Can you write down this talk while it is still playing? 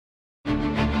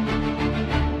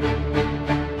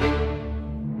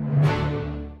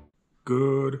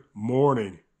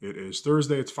morning. It is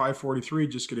Thursday, it's 5:43,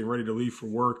 just getting ready to leave for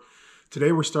work.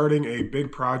 Today we're starting a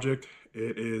big project.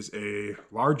 It is a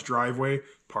large driveway.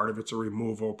 Part of it's a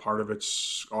removal, part of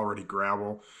it's already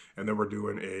gravel. And then we're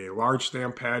doing a large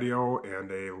stamp patio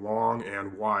and a long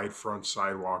and wide front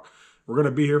sidewalk. We're gonna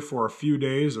be here for a few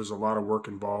days. There's a lot of work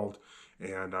involved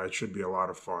and it should be a lot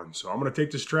of fun. So I'm gonna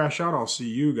take this trash out. I'll see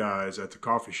you guys at the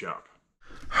coffee shop.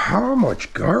 How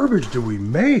much garbage do we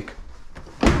make?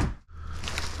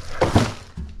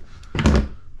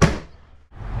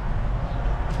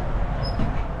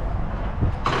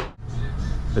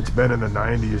 It's been in the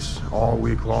 90s all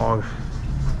week long,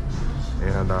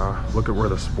 and look at where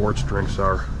the sports drinks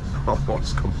are.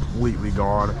 Almost completely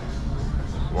gone.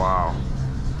 Wow.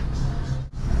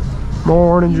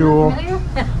 Morning, Jewel.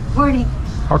 Morning.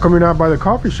 How come you're not by the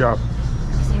coffee shop?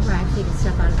 Because we're taking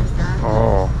stuff out of the stock.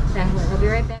 Oh. We'll be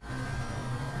right back.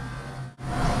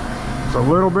 It's a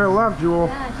little bit left, Jewel.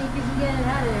 Yeah, I think you can get it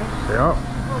out of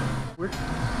there. Yep.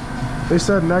 They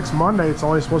said next Monday it's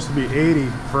only supposed to be 80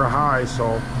 for a high,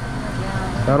 so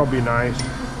yeah, that'll be nice.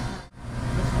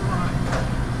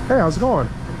 Hey, how's it going?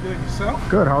 Pretty good. Yourself?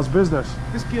 Good. How's business?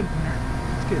 It's getting there.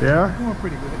 It's getting Yeah? going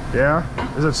pretty good.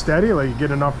 Yeah? Is it steady? Like you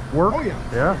get enough work? Oh, yeah.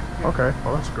 Yeah? Okay.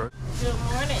 Well, that's good. Good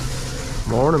morning.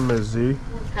 Morning, Ms. Z.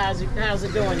 How's it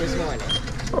going this morning?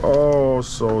 Oh,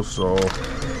 so.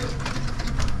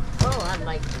 Oh, I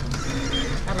like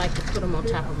to put them on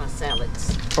top of my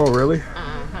salads. Oh, really?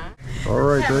 Uh-huh. All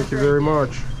right. Have a Thank you great very day.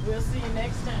 much. We'll see you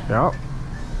next time. Yeah.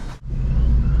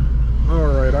 All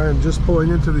right. I am just pulling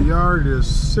into the yard. It is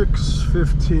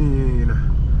 6:15.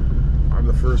 I'm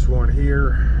the first one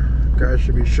here. Guys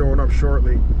should be showing up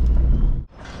shortly.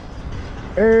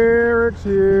 Eric's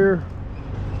here.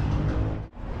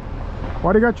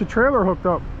 Why do you got your trailer hooked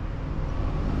up?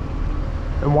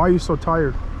 And why are you so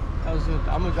tired? I was gonna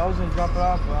drop it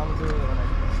off, but I'm gonna do it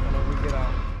when we get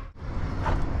out.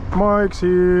 Mike's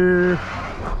here.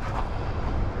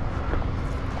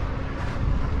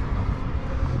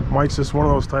 Mike's just one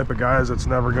of those type of guys that's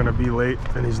never gonna be late,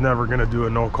 and he's never gonna do a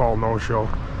no-call, no-show.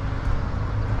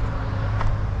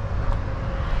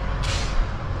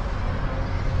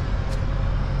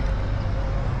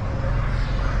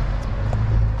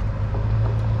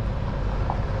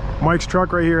 Mike's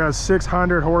truck right here has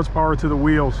 600 horsepower to the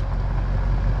wheels.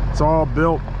 It's all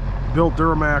built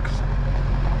Duramax.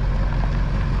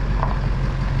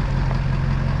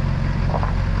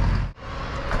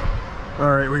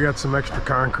 All right, we got some extra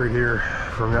concrete here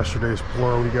from yesterday's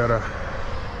pour. We gotta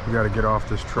get off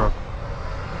this truck.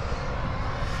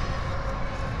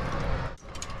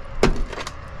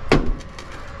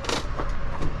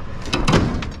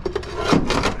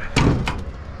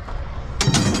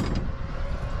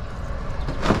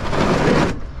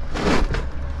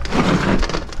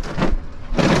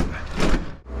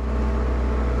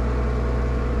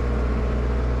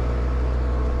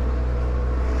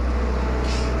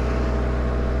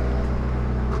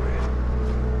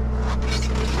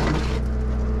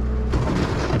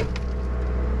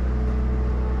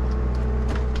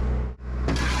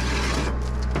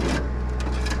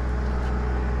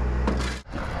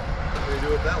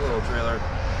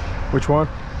 Which one?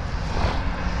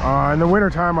 In the winter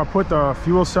time, I put the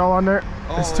fuel cell on there.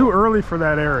 Oh. It's too early for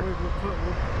that, Eric. We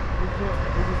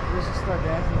should start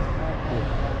dancing.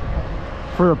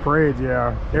 For the parades,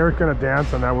 yeah. Eric's gonna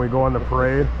dance on that when we go on the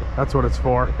parade. That's what it's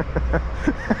for.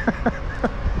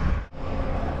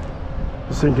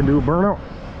 This thing can do a burnout.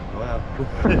 Wow.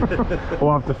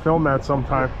 We'll have to film that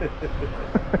sometime.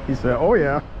 He said, "Oh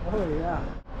yeah." Oh yeah.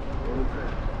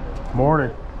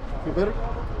 Morning. Feel better?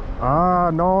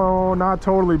 No, not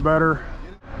totally better.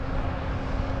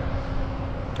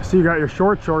 I see you got your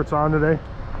short shorts on today.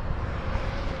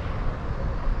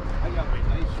 I got my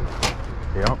nice shorts.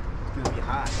 Yep. It's gonna be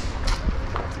hot.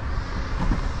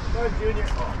 Go ahead, Junior.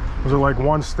 Oh. Was it like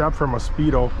one step from a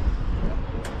Speedo?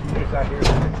 Junior's not here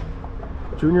today.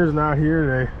 Junior's not here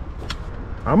today.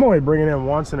 I'm only bringing him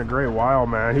once in a great while,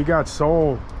 man. He got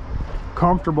so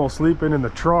comfortable sleeping in the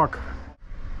truck.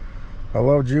 I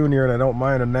love Junior and I don't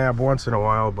mind a nap once in a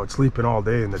while, but sleeping all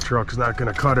day in the truck's not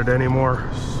gonna cut it anymore.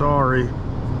 Sorry.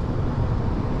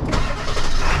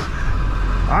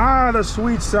 The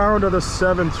sweet sound of the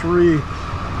 7.3.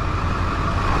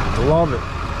 Love it.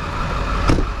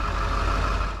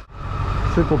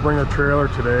 I think we'll bring a trailer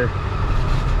today.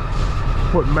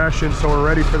 Put mesh in so we're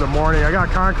ready for the morning. I got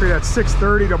concrete at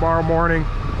 6:30 tomorrow morning.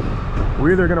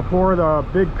 We're either gonna pour the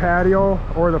big patio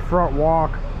or the front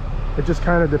walk. It just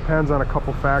kind of depends on a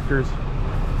couple factors.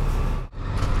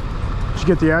 Did you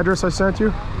get the address I sent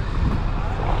you?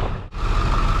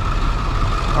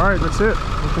 All right, that's it.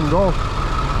 We can go.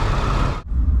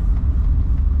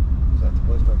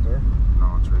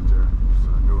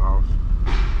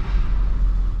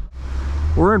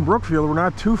 We're in Brookfield. We're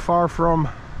not too far from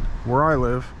where I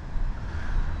live.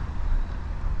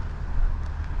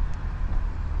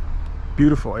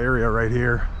 Beautiful area right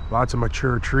here. Lots of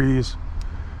mature trees.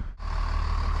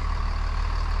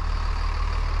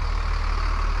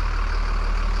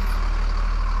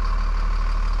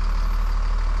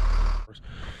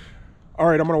 All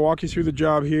right, I'm gonna walk you through the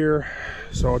job here.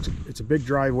 So it's a big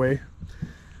driveway.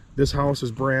 This house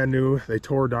is brand new. They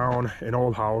tore down an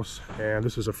old house, and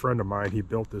this is a friend of mine. He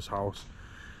built this house,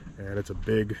 and it's a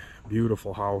big,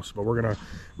 beautiful house. But we're gonna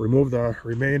remove the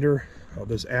remainder of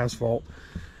this asphalt.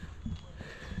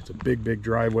 It's a big, big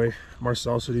driveway.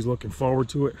 Marcel said he's looking forward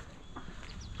to it.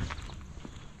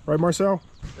 Right, Marcel?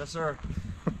 Yes, sir.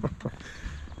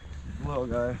 Little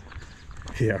guy.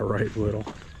 Yeah, right, little.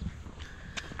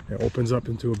 It opens up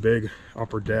into a big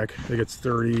upper deck. I think it's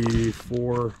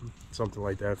 34, something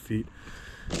like that, feet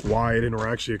wide, and we're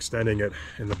actually extending it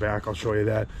in the back. I'll show you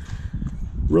that.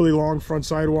 Really long front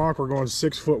sidewalk. We're going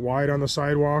 6 foot wide on the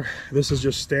sidewalk. This is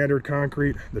just standard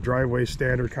concrete. The driveway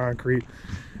standard concrete.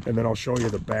 And then I'll show you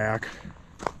the back.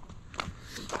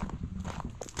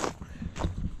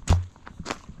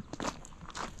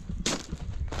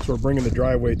 So we're bringing the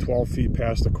driveway 12 feet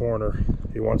past the corner.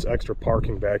 He wants extra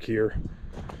parking back here.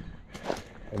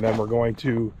 And then we're going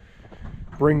to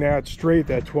bring that straight,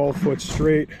 that 12 foot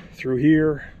straight through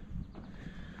here.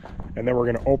 And then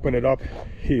we're going to open it up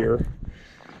here.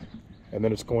 And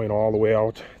then it's going all the way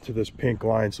out to this pink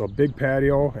line. So a big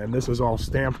patio, and this is all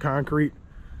stamped concrete.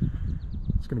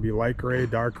 It's going to be light gray,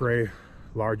 dark gray,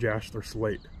 large ashlar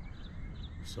slate.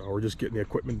 So we're just getting the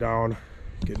equipment down,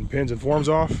 getting pins and forms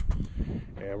off,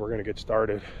 and we're going to get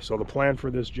started. So the plan for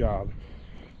this job,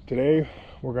 today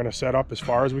we're going to set up as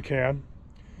far as we can.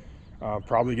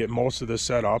 Probably get most of this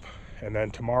set up, and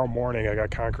then tomorrow morning I got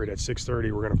concrete at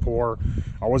 6:30. We're going to pour.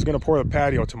 I was going to pour the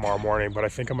patio tomorrow morning, but I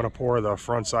think I'm going to pour the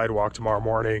front sidewalk tomorrow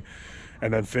morning,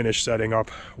 and then finish setting up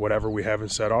whatever we haven't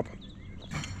set up.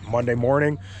 Monday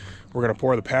morning we're going to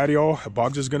pour the patio.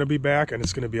 Bugs is going to be back, and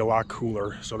it's going to be a lot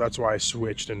cooler, so that's why I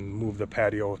switched and moved the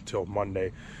patio till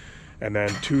Monday. And then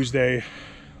Tuesday,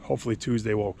 hopefully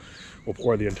Tuesday, we'll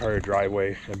pour the entire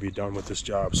driveway and be done with this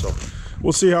job. So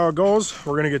we'll see how it goes.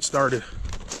 We're gonna get started.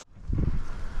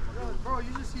 Bro,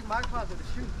 you just see my closet to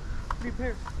shoot. 3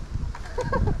 pairs.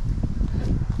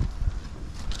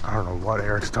 I don't know what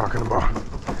Eric's talking about.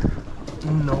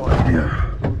 No idea.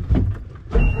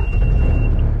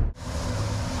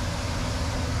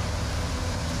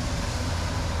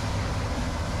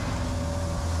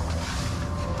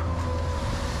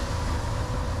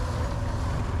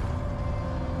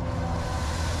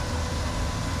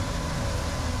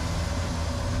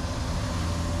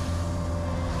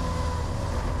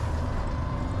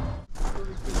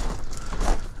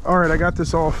 All right, I got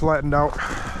this all flattened out.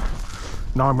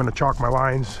 Now I'm gonna chalk my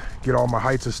lines, get all my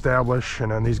heights established,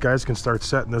 and then these guys can start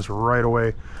setting this right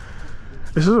away.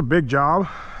 This is a big job,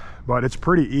 but it's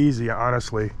pretty easy,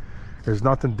 honestly. There's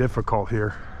nothing difficult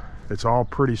here. It's all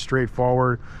pretty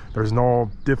straightforward. There's no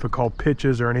difficult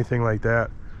pitches or anything like that.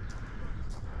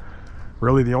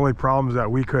 Really, the only problems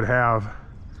that we could have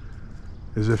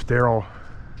is if Daryl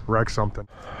wrecks something.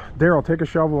 Daryl, take a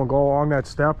shovel and go along that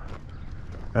step.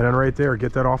 And then right there,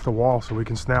 get that off the wall so we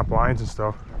can snap lines and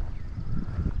stuff.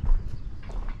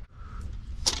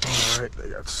 All right, they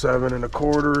got 7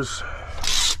 1/4.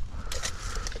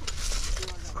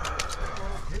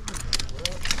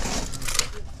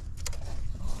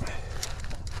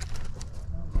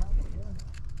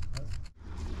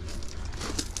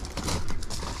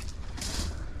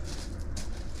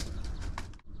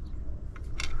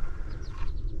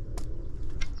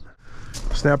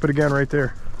 Snap it again right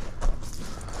there.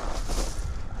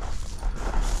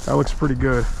 That looks pretty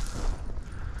good.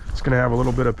 It's gonna have a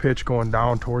little bit of pitch going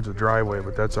down towards the driveway,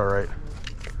 but that's all right.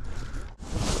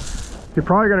 You're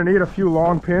probably gonna need a few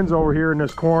long pins over here in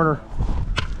this corner.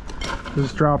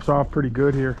 This drops off pretty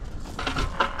good here.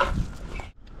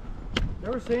 They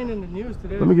were saying in the news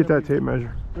today. Let me get that tape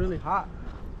measure. Really hot.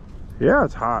 Yeah,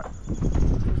 it's hot. It's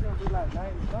gonna be like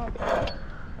 90 something.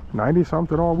 90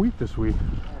 something all week this week.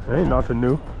 It ain't nothing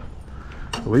new.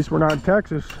 At least we're not in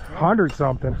Texas. 100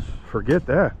 something. Forget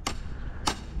that.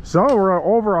 Some were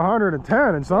over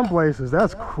 110 in some places.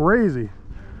 That's crazy.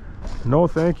 No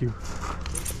thank you.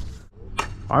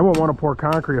 I wouldn't want to pour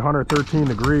concrete 113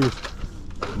 degrees.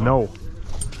 No.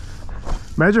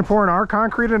 Imagine pouring our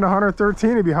concrete into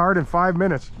 113. It'd be hard in 5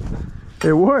 minutes.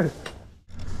 It would.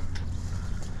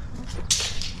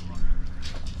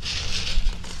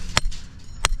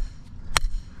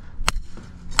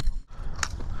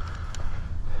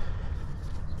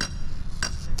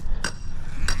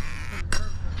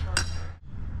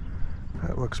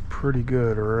 pretty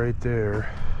good right there.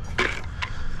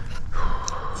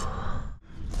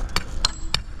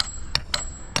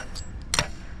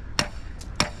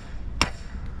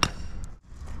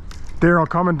 Daryl,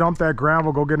 come and dump that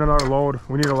gravel. Go get another load.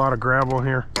 We need a lot of gravel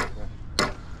here.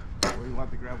 Where do you want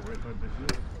the gravel? Right by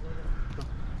the chute?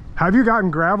 Have you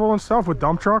gotten gravel and stuff with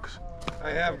dump trucks?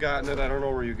 I have gotten it. I don't know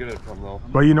where you get it from though.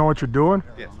 But you know what you're doing?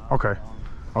 Yeah. Okay.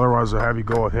 Otherwise, I'll have you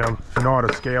go with him. You know how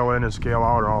to scale in and scale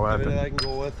out and all that. I mean, I can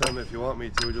go with him if you want me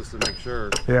to, just to make sure.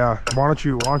 Yeah. Why don't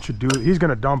you do it? He's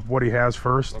gonna dump what he has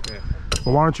first. Okay.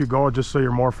 But why don't you go just so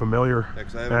you're more familiar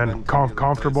and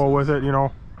comfortable with it, you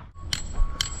know?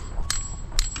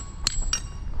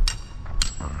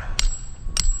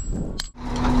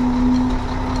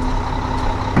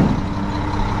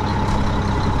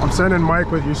 I'm sending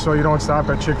Mike with you so you don't stop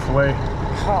at Chick-fil-A.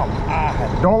 Come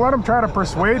on. Don't let him try to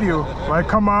persuade you. Like,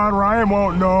 come on, Ryan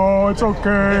won't. No, it's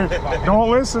okay.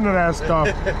 Don't listen to that stuff.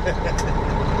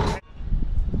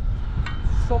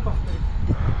 Sopas.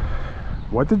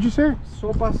 What did you say?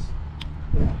 Sopas.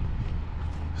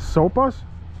 Sopas?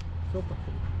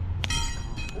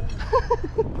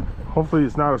 Hopefully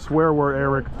it's not a swear word,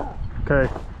 Eric. Okay.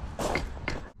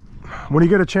 When you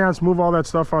get a chance, move all that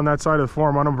stuff on that side of the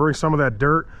form. I'm gonna bring some of that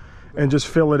dirt and just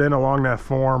fill it in along that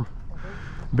form.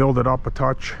 Build it up a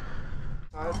touch.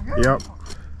 Yep.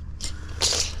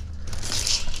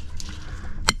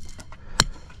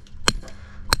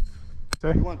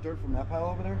 You want dirt from that pile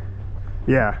over there?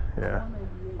 Yeah, yeah.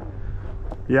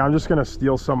 Yeah, I'm just gonna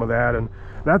steal some of that, and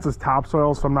that's his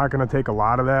topsoil, so I'm not gonna take a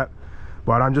lot of that.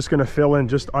 But I'm just gonna fill in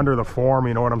just under the form,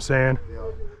 you know what I'm saying?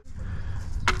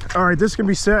 All right, this can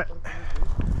be set.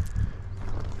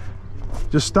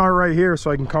 Just start right here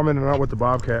so I can come in and out with the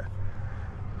Bobcat.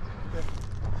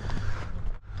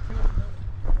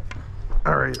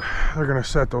 All right, they're gonna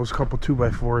set those couple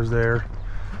 2x4s there.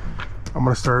 I'm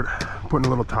gonna start putting a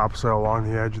little topsoil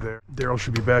along the edge there. Daryl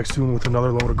should be back soon with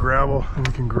another load of gravel, and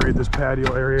we can grade this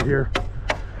patio area here.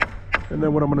 And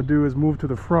then what I'm gonna do is move to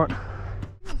the front.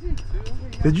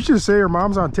 Did you just say your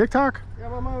mom's on TikTok? Yeah,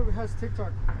 my mom has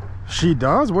TikTok. She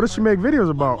does? What does she make videos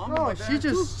about? No, she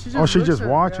just Oh, she just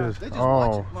watches. Yeah.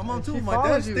 Oh. My mom too. My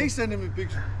dad, they sending me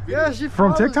pictures. Yeah, she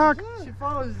From follows, TikTok? Yeah, she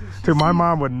follows. Dude, my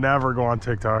mom would never go on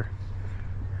TikTok.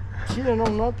 She didn't know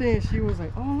nothing. She was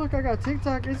like, "Oh look, I got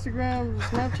TikTok, Instagram,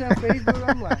 Snapchat, Facebook."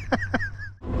 I'm like,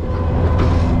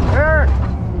 Eric,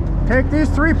 take these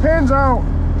 3 pins out.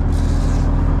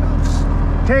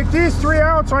 Take these 3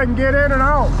 out so I can get in and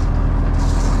out.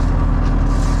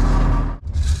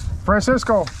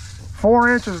 Francisco, 4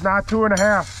 inches, not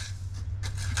 2.5.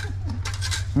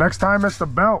 Next time it's the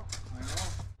belt.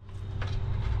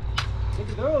 look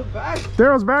at Daryl's back.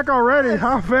 Daryl's back already.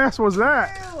 How fast was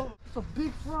that? It's a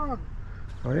big frog.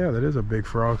 Oh yeah, that is a big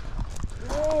frog.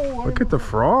 Whoa, Look at the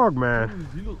frog, man.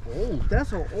 He looks old. That's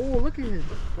so old. Look at him.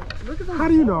 Look at those. How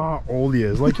do you know how old he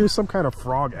is? Like you're some kind of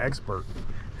frog expert.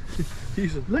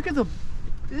 Look at the.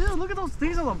 Yeah, look at those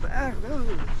things on the back.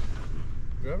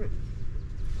 Grab it.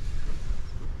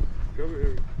 Grab it,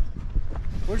 Eric.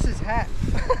 Where's his hat?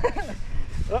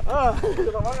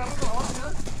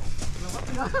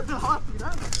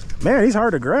 Man, he's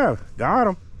hard to grab. Got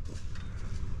him.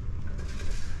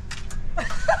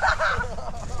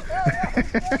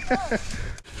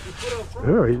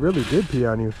 Oh, he really did pee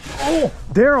on you. Oh,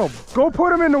 Daryl, go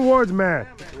put him in the woods, man.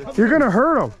 You're gonna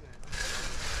hurt him.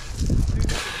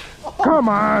 Come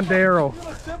on, Daryl.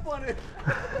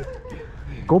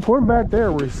 Go put him back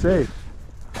there where he's safe.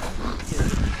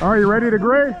 Are you ready to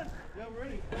grade? Yeah, I'm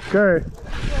ready. Okay.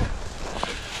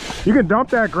 You can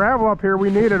dump that gravel up here. We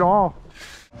need it all.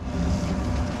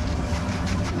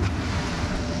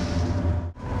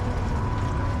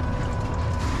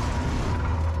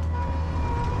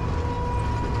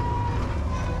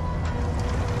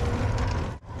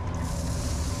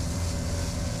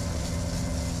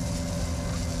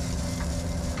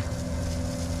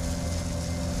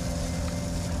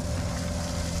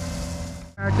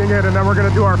 It, and then we're going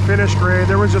to do our finish grade.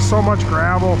 There was just so much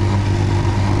gravel.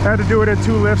 Had to do it in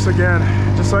 2 lifts again,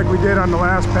 just like we did on the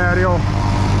last patio.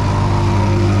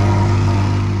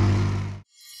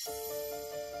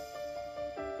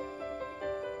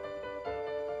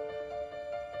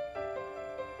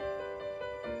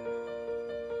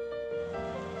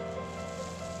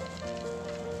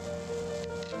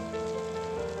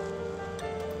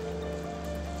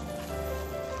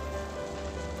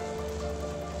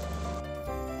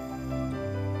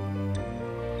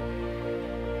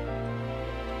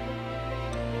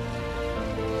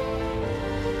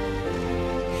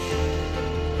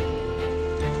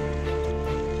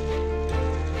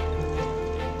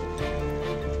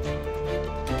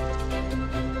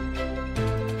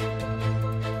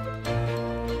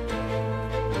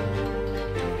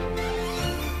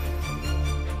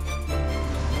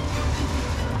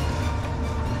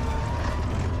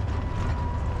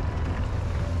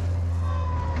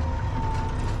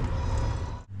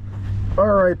 All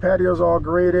right, patio's all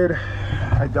graded.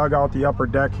 I dug out the upper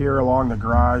deck here along the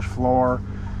garage floor.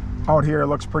 Out here it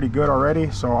looks pretty good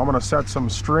already, so I'm gonna set some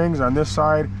strings on this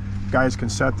side. Guys can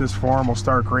set this for him. We'll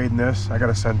start grading this. I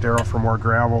gotta send Daryl for more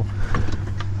gravel.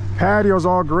 Patio's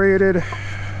all graded.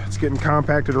 It's getting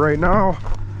compacted right now.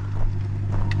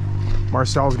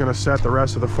 Marcel's gonna set the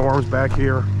rest of the forms back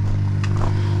here.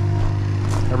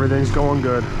 Everything's going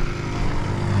good.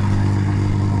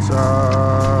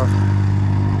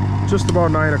 It's just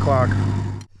about 9 o'clock.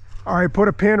 All right, put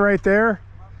a pin right there,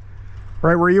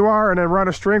 right where you are, and then run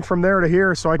a string from there to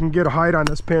here so I can get a height on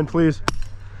this pin, please.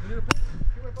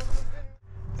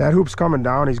 That hoop's coming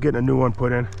down. He's getting a new one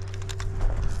put in.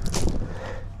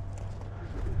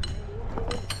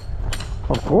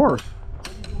 Of course.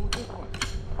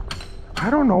 I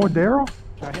don't know, Daryl.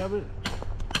 Can I have it?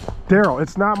 Daryl,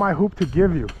 it's not my hoop to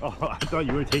give you. Oh, I thought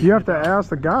you were taking it. You have to ask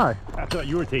the guy. I thought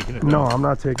you were taking it. No, I'm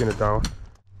not taking it down.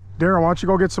 Daryl, why don't you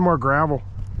go get some more gravel?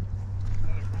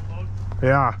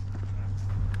 Yeah.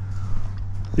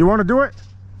 You want to do it?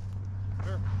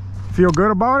 Sure. Feel good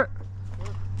about it?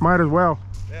 Sure. Might as well.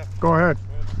 Yeah. Go ahead.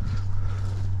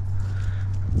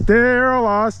 Daryl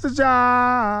lost the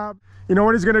job. You know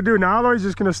what he's gonna do now though? He's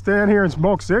just gonna stand here and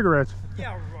smoke cigarettes.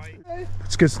 Yeah, right.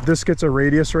 This gets a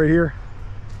radius right here.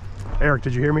 Eric,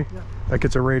 did you hear me? Yeah. That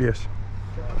gets a radius.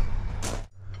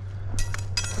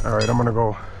 All right, I'm gonna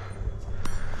go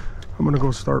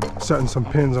start setting some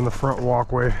pins on the front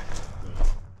walkway.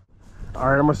 All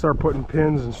right, I'm gonna start putting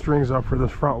pins and strings up for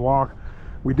this front walk.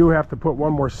 We do have to put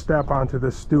one more step onto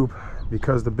this stoop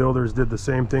because the builders did the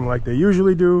same thing like they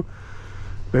usually do.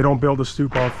 They don't build a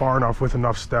stoop out far enough with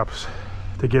enough steps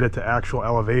to get it to actual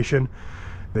elevation.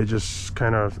 They just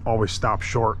kind of always stop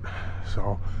short.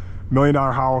 So $1 million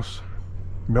house,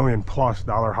 $1 million+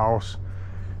 house,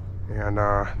 and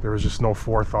there was just no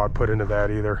forethought put into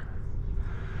that either.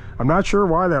 I'm not sure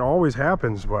why that always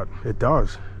happens, but it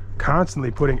does.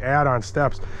 Constantly putting add-on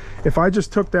steps. If I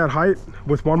just took that height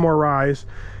with one more rise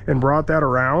and brought that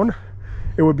around,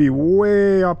 it would be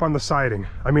way up on the siding.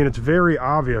 I mean, it's very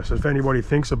obvious if anybody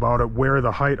thinks about it where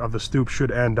the height of the stoop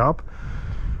should end up.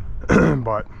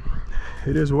 But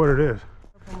it is what it is.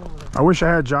 I wish I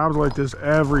had jobs like this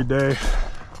every day.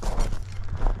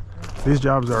 These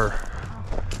jobs are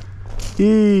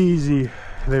easy.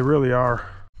 They really are.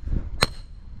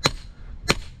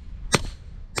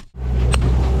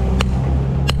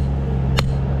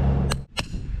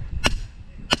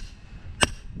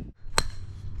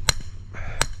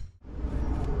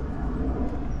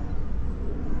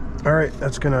 All right,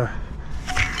 that's gonna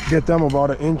get them about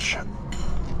 1 inch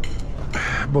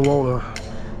below the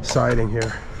siding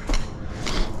here.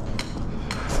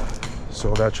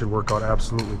 So that should work out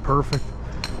absolutely perfect.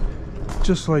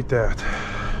 Just like that.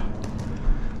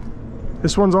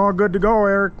 This one's all good to go,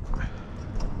 Eric.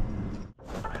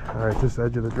 All right, this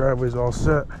edge of the driveway is all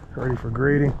set, ready for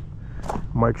grading.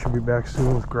 Mike should be back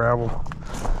soon with gravel.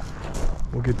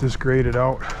 We'll get this graded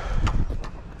out.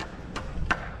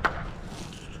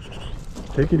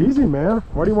 Take it easy, man.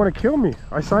 Why do you want to kill me?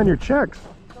 I signed your checks.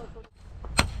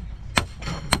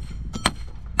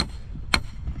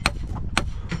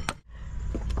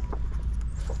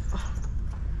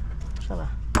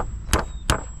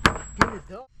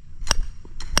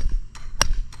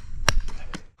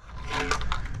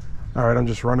 All right, I'm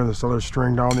just running this other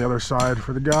string down the other side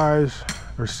for the guys.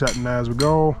 They're setting as we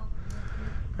go.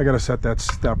 I gotta set that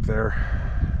step there.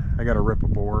 I gotta rip a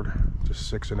board,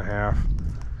 just 6.5.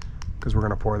 Because we're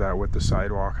going to pour that with the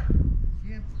sidewalk.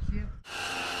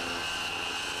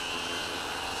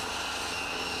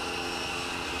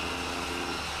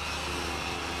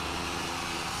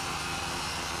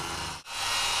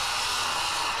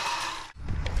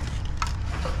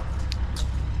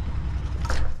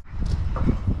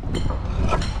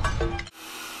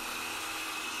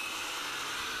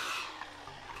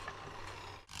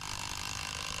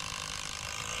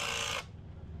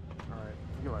 All right,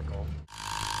 you let go.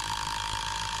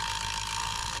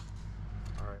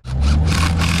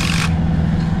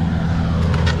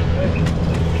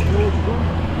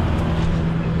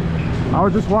 I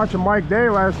was just watching Mike Day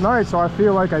last night, so I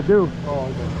feel like I do.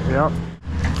 Oh, okay. Yep.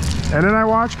 And then I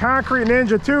watched Concrete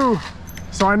Ninja too,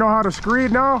 so I know how to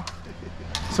screed now.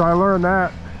 So I learned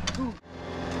that.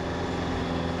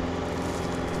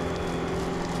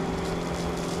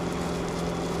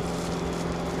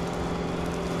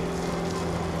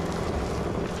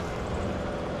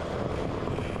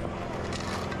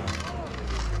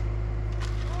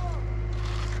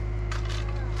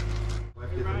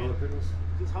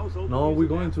 No, we're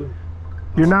going to.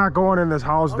 You're not going in this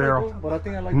house, Daryl. But I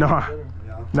think I like No, it better.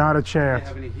 Yeah. not a Do you chance.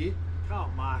 have any heat?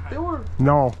 Come on. They were.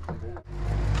 No.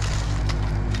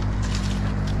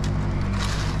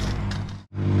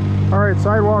 All right,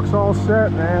 sidewalk's all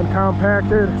set and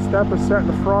compacted. Step is set in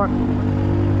the front.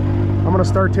 I'm gonna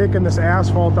start taking this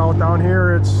asphalt out down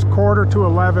here. It's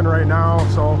 10:45 right now,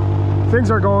 so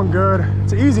things are going good.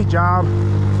 It's an easy job,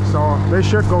 so they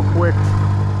should go quick.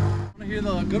 Want to hear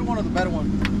the good one or the bad one?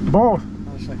 Both.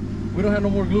 Honestly, we don't have no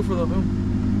more glue for the boom.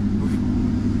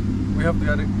 We have to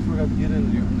get it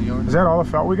in the yard. Is that all the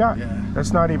felt we got? Yeah.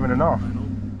 That's not even enough. I know.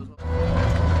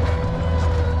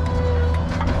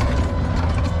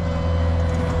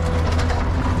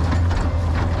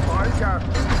 Oh, he's got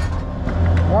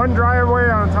one driveway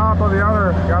on top of the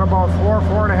other. Got about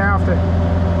 4.5 to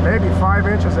maybe 5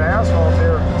 inches of asphalt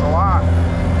here. It's a lot.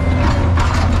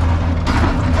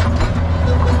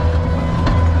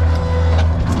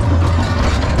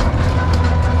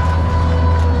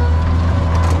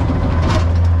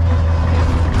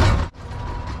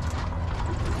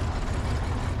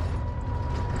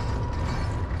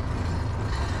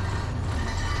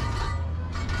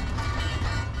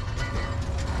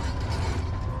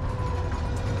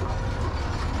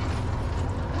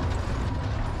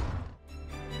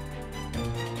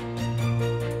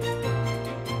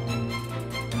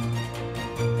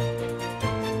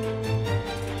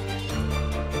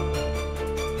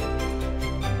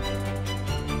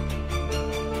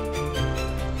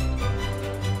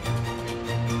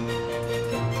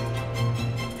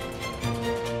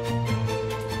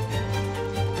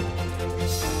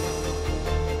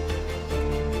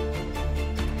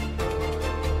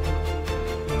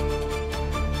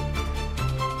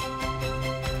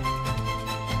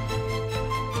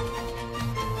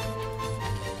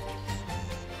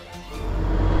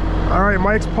 All right,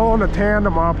 Mike's pulling the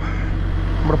tandem up.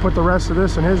 I'm gonna put the rest of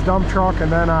this in his dump truck,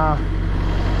 and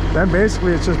then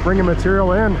basically it's just bringing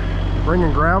material in,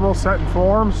 bringing gravel, setting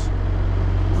forms.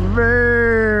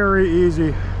 Very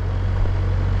easy.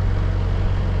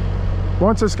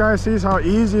 Once this guy sees how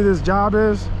easy this job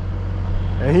is,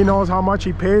 and he knows how much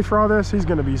he paid for all this, he's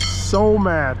gonna be so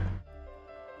mad.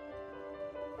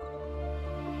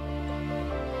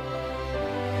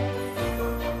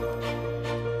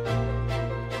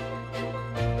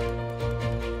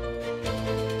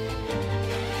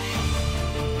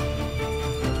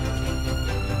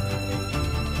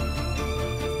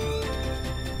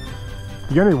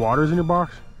 You got any waters in your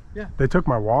box? Yeah. They took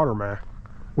my water, man.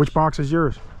 Which box is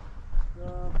yours? The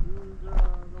one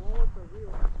with the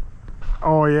wheel.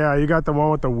 Oh yeah, you got the one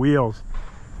with the wheels.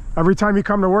 Every time you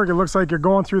come to work, it looks like you're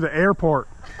going through the airport.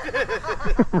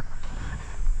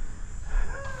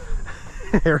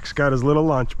 Eric's got his little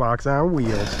lunchbox on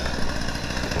wheels.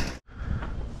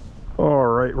 All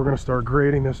right, we're gonna start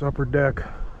grading this upper deck.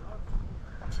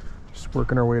 Just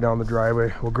working our way down the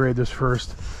driveway. We'll grade this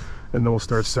first, and then we'll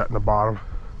start setting the bottom.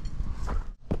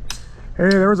 Hey,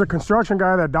 there was a construction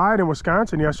guy that died in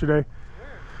Wisconsin yesterday.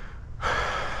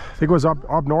 I think it was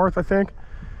up north, I think.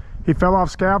 He fell off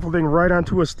scaffolding right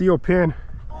onto a steel pin.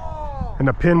 And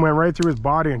the pin went right through his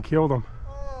body and killed him.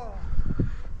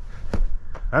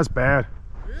 That's bad.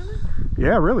 Really?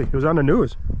 Yeah, really. It was on the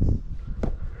news.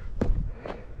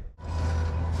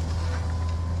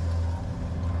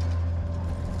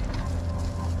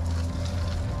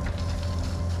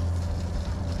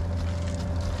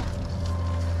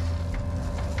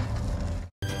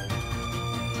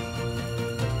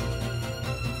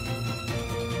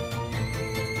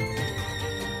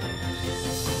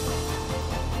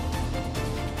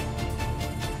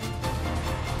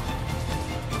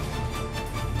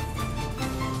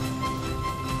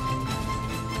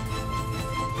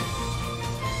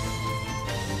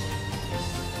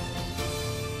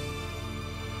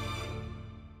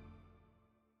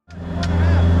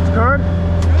 Good?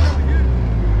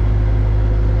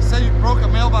 Said you broke a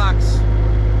mailbox.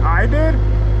 I did?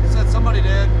 He said somebody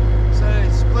did. Said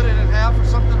he split it in half or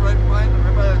something right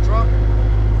by the truck.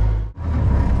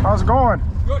 How's it going?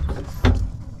 Good.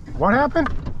 What happened?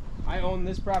 I own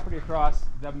this property across.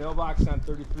 The mailbox on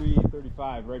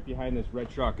 3335 right behind this red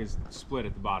truck is split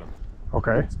at the bottom.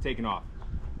 Okay. It's taken off.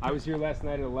 I was here last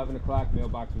night at 11 o'clock.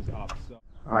 Mailbox was up. So.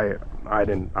 I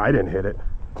didn't hit it.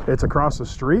 It's across the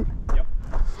street? Yep.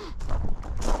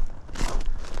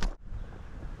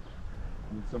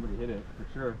 Somebody hit it for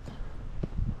sure.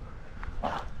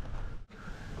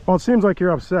 Well, it seems like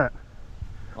you're upset.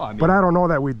 Well, I mean, But I don't know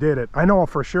that we did it. I know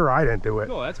for sure I didn't do it.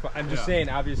 no, that's fine. I'm just saying,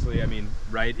 obviously, I mean,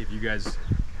 right, if you guys,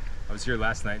 I was here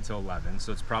last night until 11,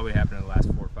 so it's probably happened in the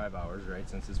last 4 or 5 hours, right,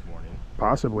 since this morning.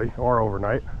 Possibly, or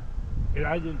overnight. And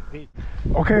I didn't pay.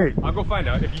 Okay, I'll go find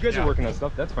out. If you guys are working on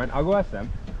stuff, that's fine. I'll go ask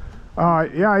them.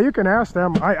 Yeah, you can ask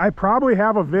them. I probably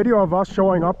have a video of us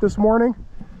showing up this morning,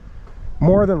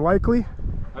 more than likely.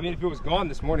 I mean, if it was gone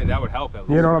this morning, that would help at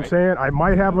least. You know what I'm saying? I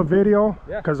might have a video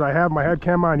because I have my head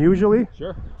cam on usually.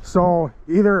 Sure. So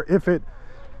either if it,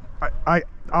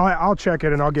 I'll check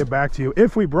it and I'll get back to you.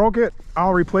 If we broke it,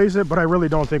 I'll replace it, but I really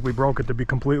don't think we broke it, to be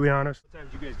completely honest. What time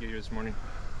did you guys get here this morning?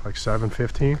 Like 7:15. Yeah,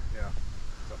 something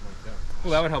like that.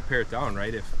 Well, that would help pare it down,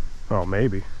 right? Oh,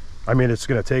 maybe. I mean, it's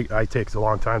gonna take. It takes a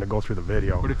long time to go through the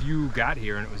video. But if you got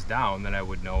here and it was down, then I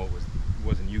would know it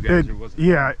wasn't you guys or wasn't.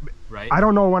 Yeah. Right. I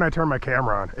don't know when I turned my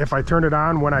camera on. If I turned it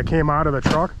on when I came out of the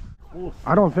truck,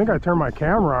 I don't think I turned my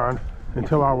camera on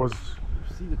until I was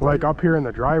like up here in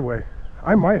the driveway.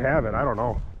 I might have it. I don't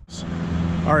know.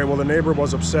 All right. Well, the neighbor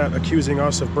was upset, accusing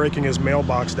us of breaking his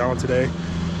mailbox down today.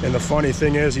 And the funny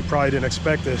thing is, he probably didn't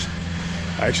expect this.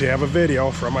 I actually have a video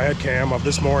from my head cam of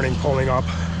this morning pulling up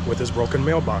with his broken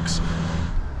mailbox.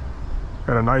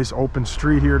 Got a nice open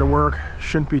street here to work.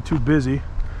 Shouldn't be too busy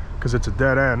because it's a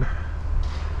dead end.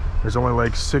 There's only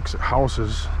like 6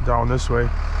 houses down this way.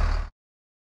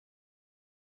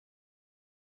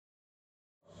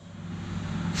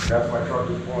 That's my truck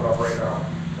just pulling up right now.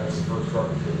 That's the first truck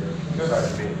that's in here.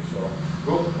 Besides me, so.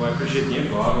 Cool. Well, I appreciate the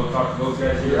info. I'll go talk to those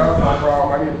guys here. Yeah, no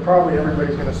problem. I mean, probably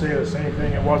everybody's gonna say the same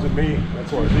thing. It wasn't me.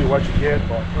 That's usually what you get,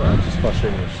 but. It's just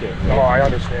frustrating as shit. No, I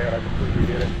understand. I completely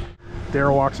get it.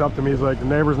 Daryl walks up to me. He's like, the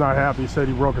neighbor's not happy. He said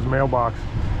he broke his mailbox.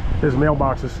 His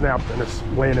mailbox is snapped and it's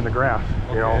laying in the grass,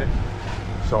 you know.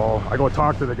 So I go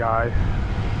talk to the guy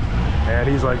and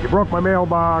he's like, you broke my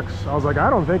mailbox. I was like, I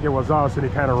don't think it was us. And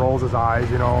he kind of rolls his eyes,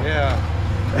 you know.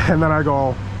 Yeah. And then I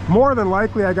go, more than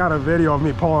likely I got a video of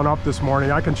me pulling up this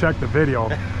morning. I can check the video.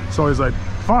 So he's like,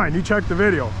 fine, you check the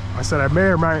video. I said, I may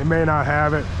or may not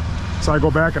have it. So I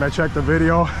go back and I check the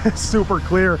video. It's super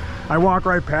clear. I walk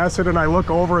right past it and I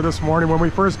look over this morning. When we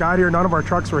first got here, none of our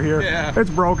trucks were here. Yeah. It's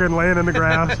broken, laying in the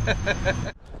grass.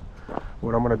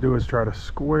 What I'm gonna do is try to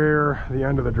square the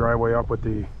end of the driveway up with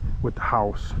the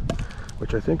house,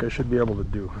 which I think I should be able to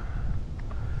do.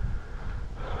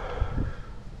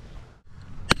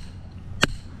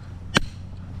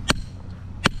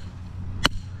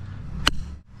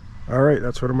 All right,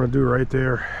 that's what I'm gonna do right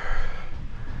there.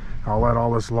 I'll let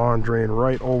all this lawn drain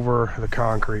right over the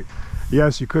concrete.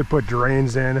 Yes, you could put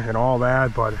drains in and all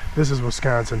that, but this is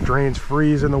Wisconsin. Drains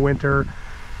freeze in the winter.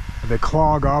 They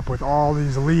clog up with all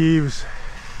these leaves,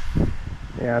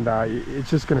 and it's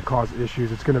just gonna cause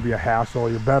issues. It's gonna be a hassle.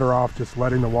 You're better off just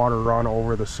letting the water run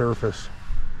over the surface.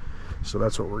 So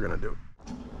that's what we're gonna do.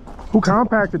 Who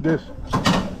compacted this?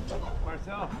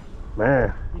 Marcel,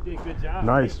 Man, you did a good job.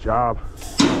 nice job.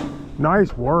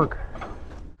 Nice work.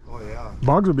 Oh yeah.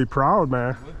 Bugs would be proud,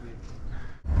 man.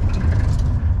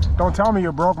 Don't tell me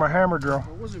you broke my hammer drill.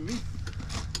 It wasn't me.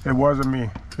 It wasn't me.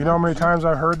 You know how many times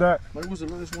I've heard that? That was the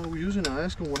last one we were using. I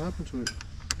asked him what happened to it.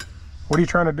 What are you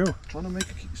trying to do? Trying to make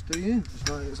it stay in.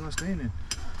 It's not staying in.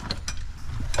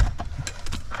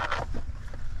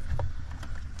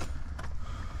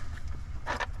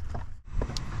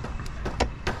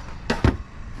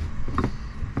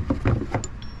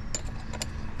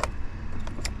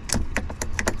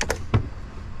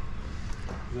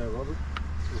 Is that rubber?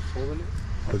 It's holding it?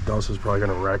 The dust is probably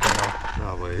gonna wreck it now.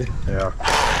 Probably. Yeah.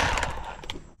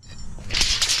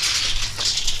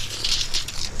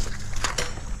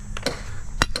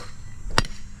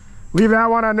 Leave that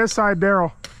one on this side,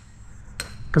 Daryl,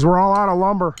 because we're all out of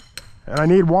lumber, and I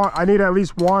need one. I need at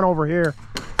least one over here.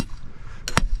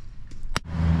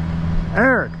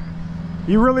 Eric,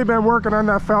 you really been working on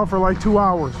that felt for like 2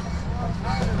 hours.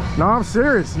 No, I'm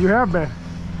serious. You have been.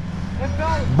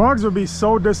 Bugs would be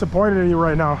so disappointed in you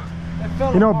right now.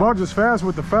 You know, Bugs is fast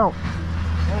with the felt.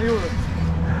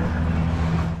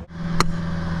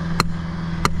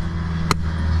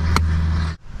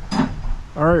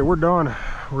 All right, we're done.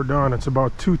 We're done. It's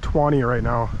about 2:20 right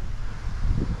now.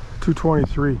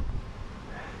 2:23.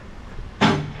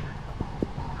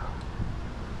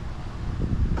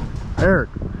 Eric,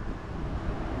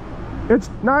 it's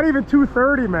not even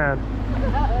 2:30, man.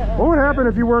 What would happen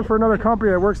if you worked for another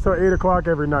company that works till 8 o'clock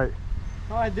every night?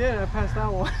 Oh, I did. I passed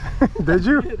that one. Did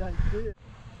you? I did.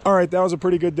 All right, that was a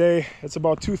pretty good day. It's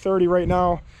about 2:30 right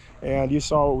now, and you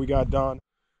saw what we got done.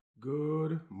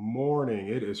 Good morning.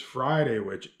 It is Friday,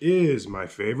 which is my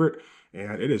favorite,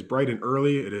 and it is bright and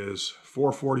early. It is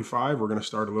 4:45. We're going to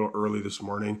start a little early this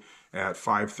morning at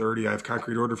 5:30. I have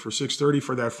concrete ordered for 6:30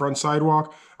 for that front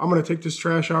sidewalk. I'm going to take this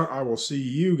trash out. I will see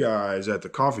you guys at the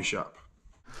coffee shop.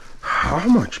 How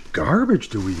much garbage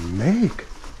do we make?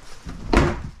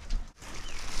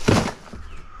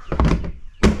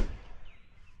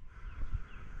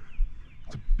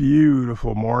 It's a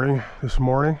beautiful morning this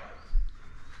morning.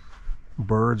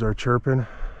 Birds are chirping.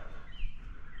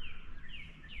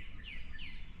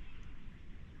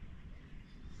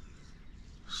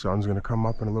 Sun's gonna come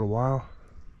up in a little while.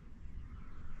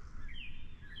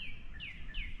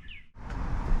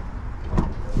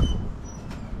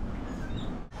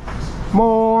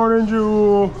 Morning,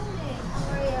 Jewel.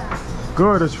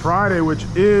 Good, it's Friday, which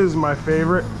is my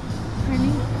favorite.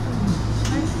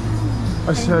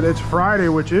 I said it's Friday,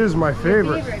 which is my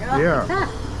favorite. Oh. Yeah.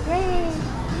 Yay.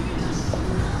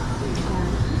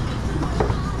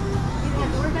 You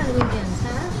have to work on the weekends,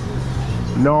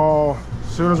 huh? No,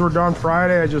 as soon as we're done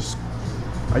Friday, I just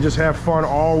have fun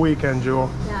all weekend, Jewel.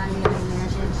 Yeah, I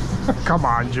imagine. Come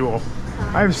on, Jewel.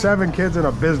 I have 7 kids in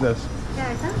a business. Yeah,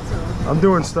 I thought so. I'm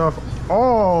doing stuff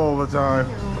all the time.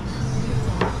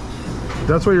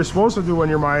 That's what you're supposed to do when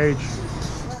you're my age.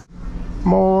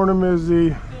 Morning, Mizzy.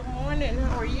 Good morning.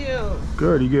 How are you?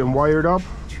 Good. You getting wired up?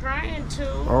 Trying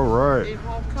to. All right. It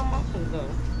won't come up and go.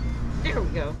 There we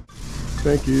go.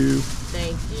 Thank you.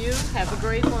 Thank you. Have a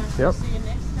great one. Yep. See you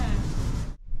next time.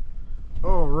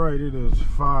 All right. It is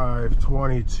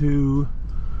 5:22.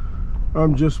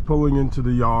 I'm just pulling into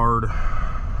the yard.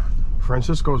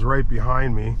 Francisco's right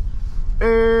behind me.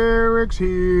 Eric's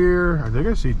here. I think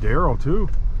I see Daryl too.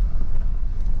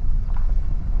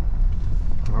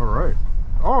 All right.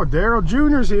 Oh, Daryl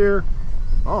Jr.'s here.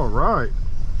 All right.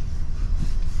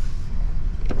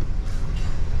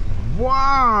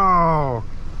 Wow.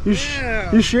 You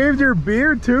shaved your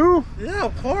beard too? Yeah,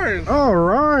 of course. All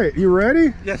right. You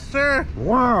ready? Yes, sir.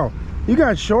 Wow. You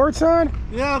got shorts on?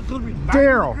 Yeah, it's gonna be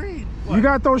Daryl, you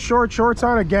got those short shorts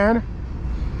on again?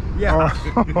 Yeah.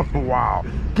 Oh, wow.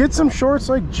 Get some shorts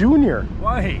like Junior.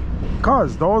 Why?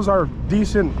 Cause those are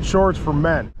decent shorts for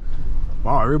men.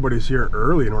 Wow, everybody's here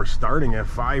early and we're starting at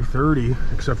 5:30,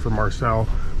 except for Marcel.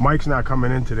 Mike's not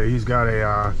coming in today. He's got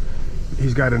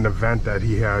an event that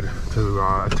he had to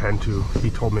attend to. He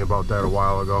told me about that a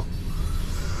while ago.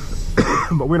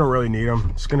 But we don't really need him.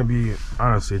 It's gonna be,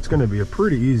 honestly, it's gonna be a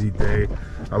pretty easy day.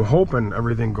 I'm hoping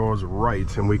everything goes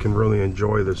right and we can really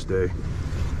enjoy this day.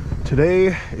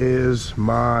 Today is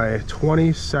my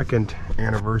 22nd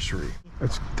anniversary.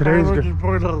 Today's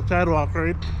for the sidewalk,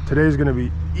 right? Today's gonna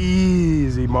be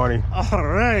easy money. All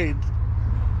right.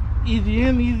 Easy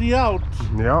in, easy out.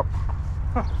 Yep.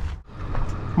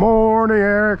 Morning,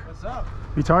 Eric. What's up?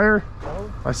 You tired?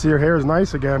 No. I see your hair is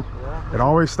nice again. Yeah. It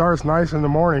always starts nice in the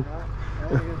morning.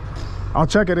 I'll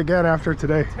check it again after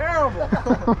today. Terrible.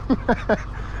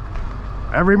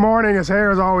 Every morning his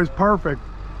hair is always perfect.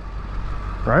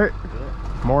 Right?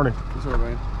 Yeah. Morning. It's all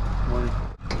right. Morning.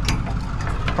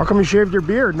 How come you shaved your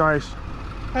beard nice?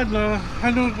 I know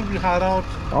it's gonna be hot out.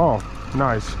 Oh,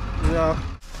 nice. Yeah.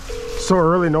 So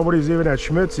early, nobody's even at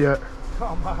Schmidt's yet.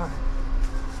 Come on.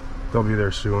 They'll be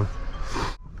there soon.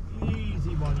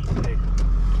 Easy money today.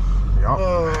 Yep.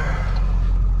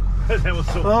 That was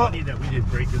so funny that we didn't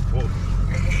break this boat.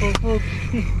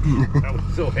 I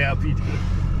was so happy.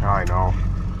 I know.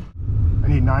 I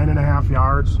need 9.5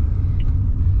 yards.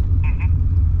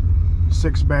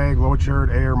 6-bag, low churred,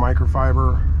 air,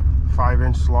 microfiber,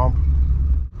 5-inch slump.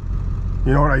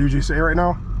 You know what I usually say right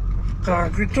now?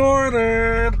 Concrete's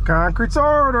ordered. Concrete's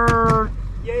ordered.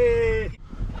 Yay!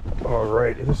 All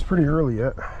right, it's pretty early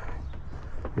yet.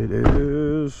 It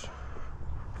is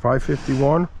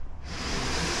 5:51.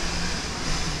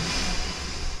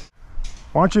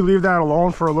 Why don't you leave that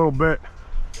alone for a little bit?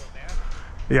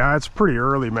 Yeah, it's pretty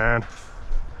early, man.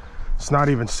 It's not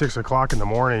even 6 o'clock in the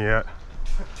morning yet.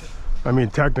 I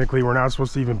mean, technically, we're not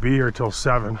supposed to even be here till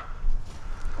 7.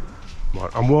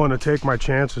 But I'm willing to take my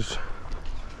chances.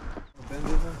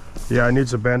 Yeah, I need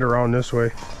to bend around this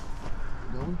way.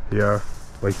 Yeah,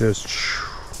 like this.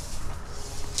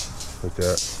 Like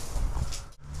that.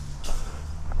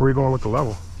 Where are you going with the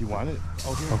level? Do you want it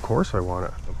out here? Of course I want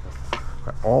it.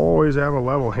 I always have a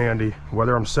level handy,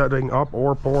 whether I'm setting up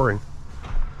or pouring.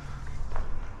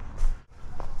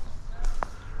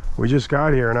 We just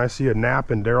got here and I see a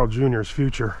nap in Daryl Jr.'s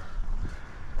future.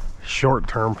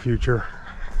 Short-term future.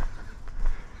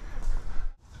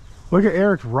 Look at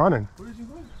Eric running. Where is he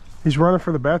going? He's running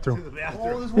for the bathroom. To the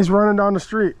bathroom. He's running down the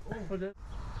street.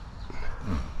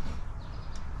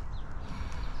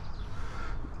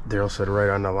 Daryl said right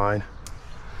on the line.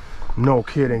 No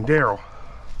kidding, Daryl.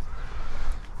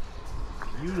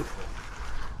 Beautiful.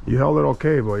 You held it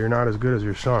okay, but you're not as good as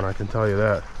your son, I can tell you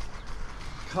that.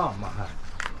 Come on.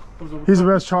 He's the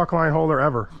best chalk line holder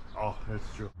ever. Oh, that's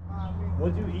true.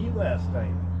 What did you eat last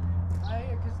night? I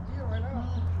ate a quesadilla right now.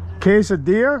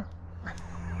 Quesadilla?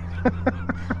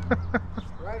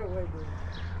 Right away,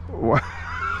 dude. What?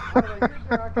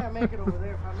 I can't make it over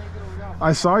there. If I make it over there,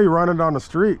 I saw you running down the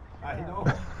street. I know.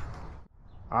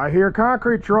 I hear a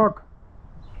concrete truck.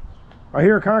 I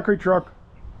hear a concrete truck.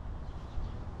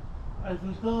 I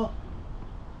think so.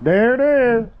 There it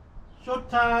is.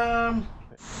 Showtime.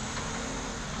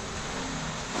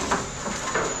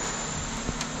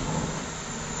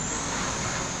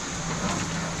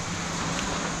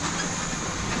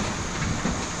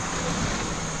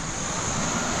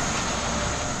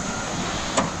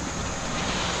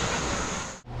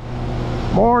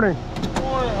 Morning.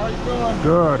 Morning, how you doing?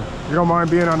 Good. You don't mind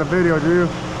being on the video, do you?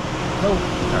 No.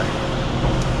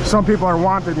 Okay. Some people are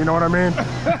wanted, you know what I mean?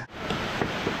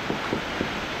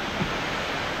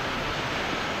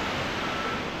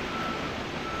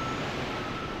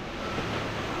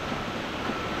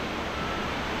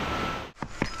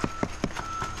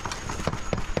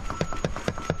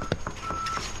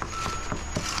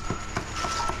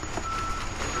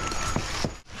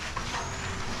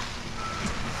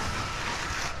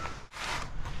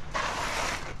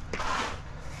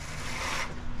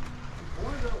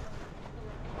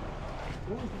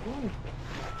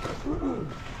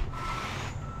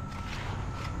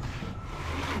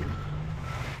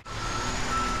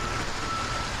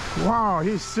 Wow,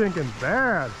 he's sinking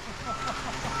bad.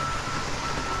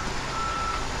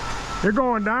 You're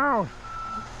going down.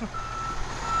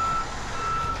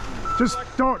 Just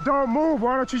don't move.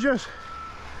 Why don't you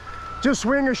just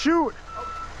swing and shoot.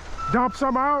 Dump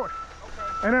some out,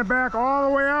 and then back all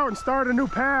the way out and start a new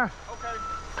path.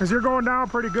 Because you're going down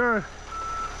pretty good.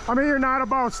 I mean, you're not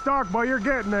about stuck, but you're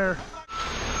getting there.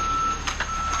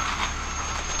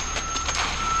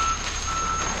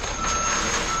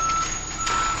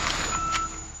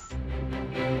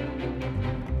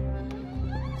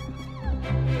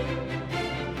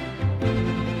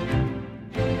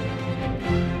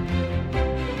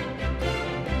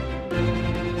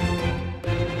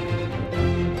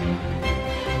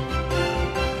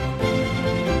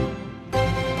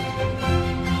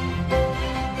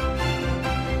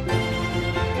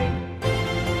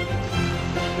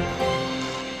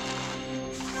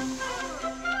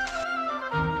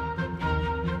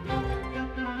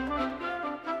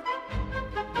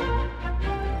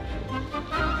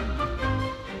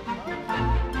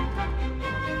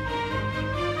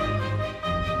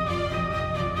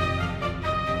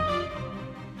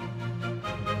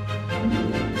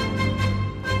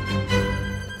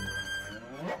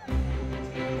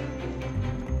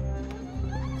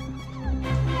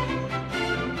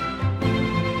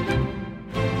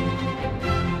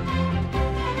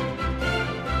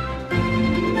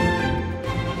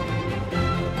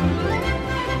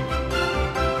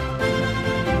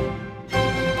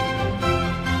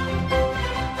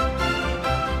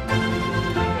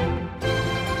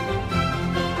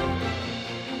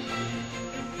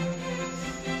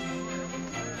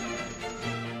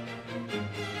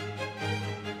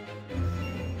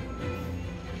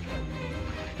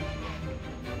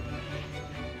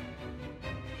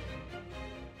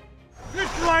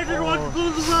 I didn't want to pull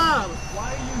the rod.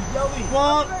 Why are you yelling?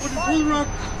 Well, when you pull the rod,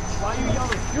 Why are you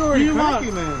yelling? you're already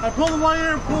cranky, man. I pulled the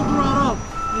wire and pulled the rod up.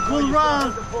 You pull the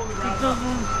rod, it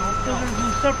doesn't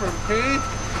separate, okay?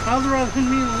 Now the rod's gonna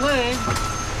be in the leg.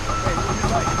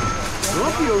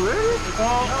 Lucky already?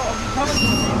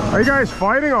 Are you guys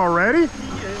fighting already?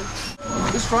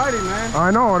 It's Friday, man.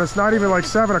 I know, and it's not even like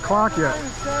 7 o'clock yet.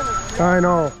 I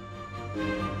know.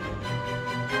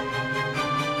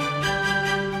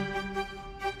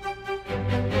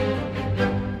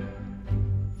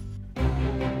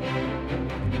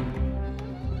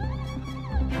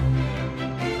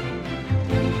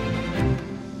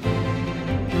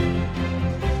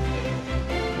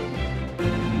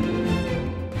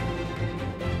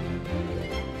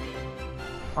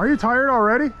 Are you tired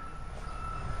already?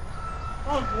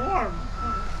 Oh, it's warm.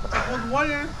 The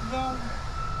wire down.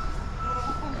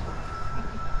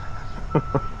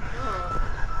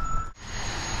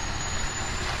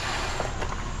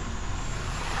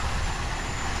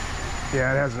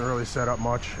 Yeah, it hasn't really set up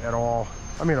much at all.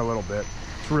 I mean, a little bit.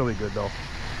 It's really good though.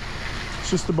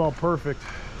 It's just about perfect.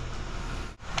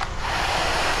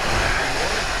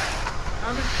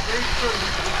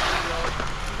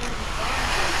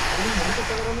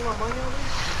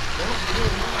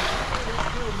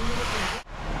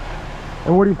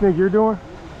 And what do you think you're doing?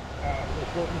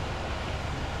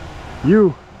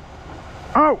 You.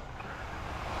 Oh!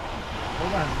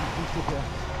 Hold on. Let's get there.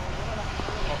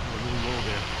 Oh, a little low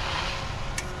there.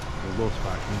 A low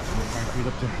spot. Can you put my feet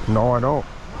up there? No, I don't.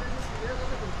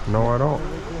 No, I don't.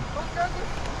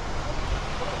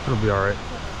 It'll be all right.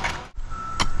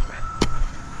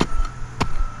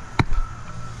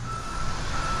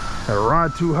 Got a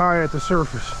rod too high at the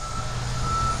surface.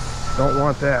 Don't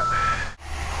want that.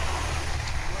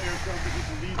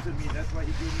 why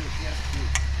he gave me a chance to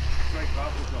strike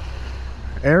off with them.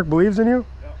 Eric believes in you?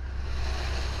 Yeah.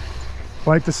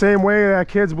 Like the same way that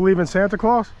kids believe in Santa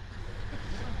Claus?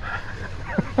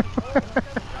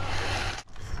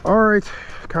 All right,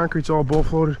 concrete's all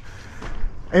bulk loaded.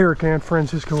 Eric and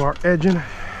Francisco are edging.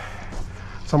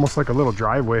 It's almost like a little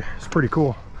driveway. It's pretty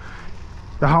cool.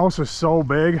 The house is so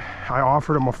big, I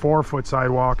offered them a 4-foot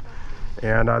sidewalk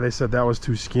and they said that was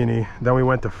too skinny. Then we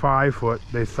went to 5 foot.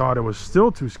 They thought it was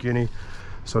still too skinny.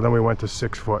 So then we went to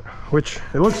 6 foot, which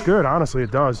it looks good. Honestly,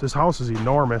 it does. This house is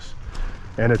enormous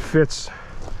and it fits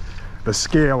the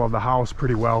scale of the house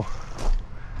pretty well.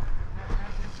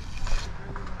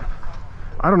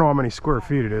 I don't know how many square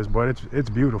feet it is, but it's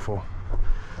beautiful.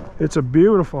 It's a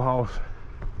beautiful house.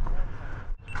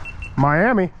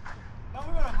 Miami. Now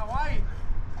we're going to Hawaii.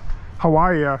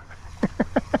 Hawaii, yeah.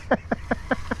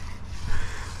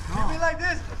 Give me like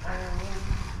this.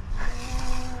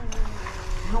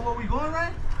 You know where we going,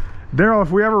 right? Daryl, if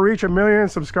we ever reach 1 million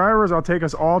subscribers, I'll take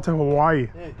us all to Hawaii.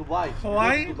 Yeah, Dubai.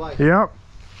 Hawaii? Dubai. Yep.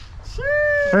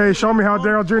 Hey, show me how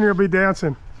Daryl Jr. will be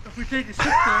dancing. If we take a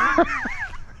ship there.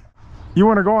 You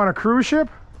want to go on a cruise ship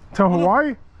to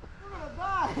Hawaii?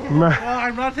 No,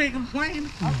 I'm not taking plane.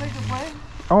 I'm taking plane.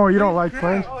 Oh, you don't like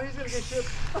planes? Oh, he's gonna get shipped.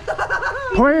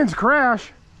 Planes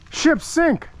crash, ships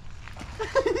sink.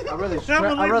 I'd rather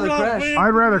crash. I'd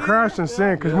rather crash than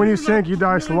sink, because when you sink, you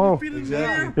die slow.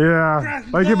 Exactly. Yeah,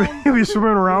 like you'll be swimming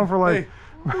around for like...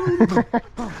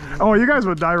 Oh, you guys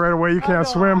would die right away. You can't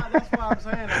swim. That's what I'm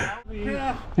saying.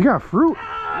 Yeah. You got fruit?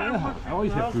 Yeah, I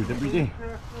always have fruit every day.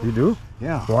 You do?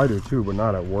 Yeah. Well, I do too, but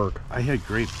not at work. I had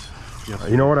grapes. Yes.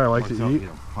 You know what I like to Myself, eat? you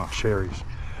know, huh. Cherries.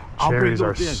 I'll bring Cherries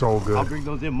are those in. so good. I'll bring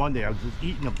those in Monday. I was just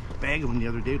eating a bag of them the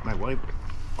other day with my wife.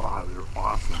 Oh, they're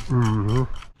awesome. Mm-hmm.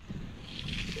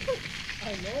 I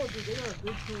know, dude. They got a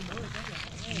big food.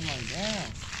 Oh my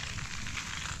God.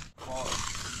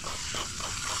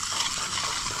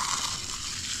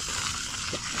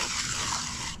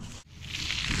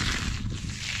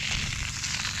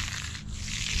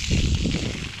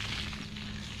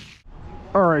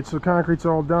 All right, so concrete's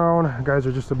all down. Guys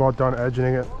are just about done edging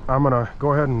it. I'm gonna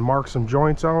go ahead and mark some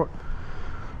joints out.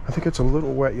 I think it's a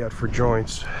little wet yet for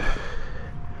joints.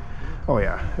 Oh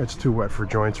yeah, it's too wet for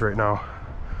joints right now,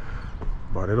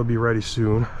 but it'll be ready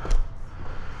soon.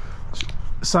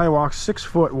 Sidewalk 6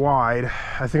 foot wide.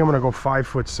 I think I'm gonna go 5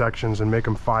 foot sections and make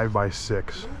them 5 by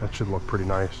 6. That should look pretty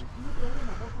nice.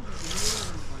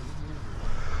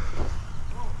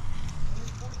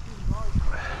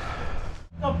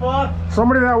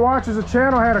 Somebody that watches the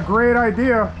channel had a great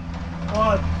idea.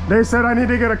 What? They said I need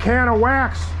to get a can of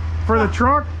wax for the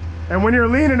truck, and when you're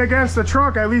leaning against the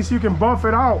truck, at least you can buff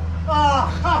it out.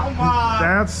 Oh, come on.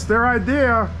 That's their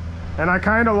idea, and I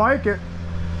kind of like it.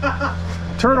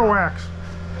 Turtle wax.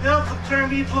 That's a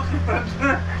Chinese looking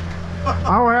picture.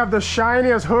 I will have the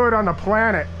shiniest hood on the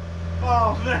planet.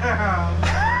 Oh,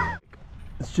 man.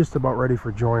 It's just about ready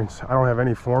for joints. I don't have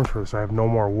any forms for this. I have no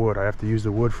more wood. I have to use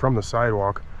the wood from the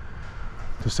sidewalk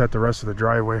to set the rest of the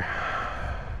driveway.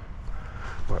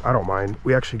 But I don't mind.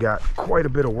 We actually got quite a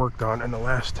bit of work done in the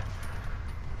last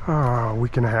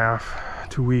week and a half,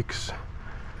 2 weeks,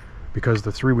 because the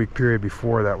 3-week period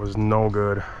before that was no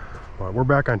good. But we're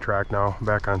back on track now,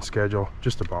 back on schedule,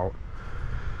 just about.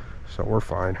 So we're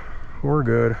fine. We're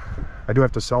good. I do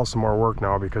have to sell some more work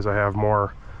now because I have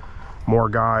more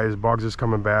guys. Bugs is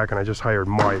coming back, and I just hired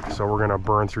Mike, so we're gonna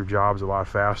burn through jobs a lot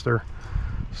faster.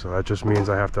 So that just means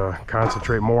I have to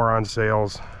concentrate more on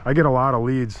sales. I get a lot of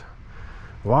leads,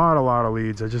 a lot of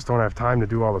leads. I just don't have time to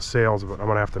do all the sales, but I'm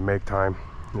gonna have to make time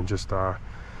and just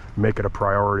make it a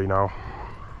priority now.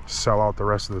 Sell out the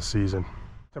rest of the season.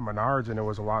 To Menards, and it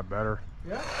was a lot better.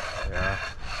 Yeah? Yeah.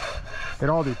 It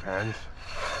all depends.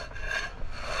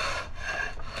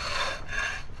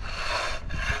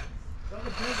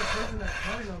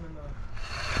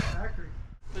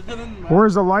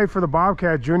 Where's the light for the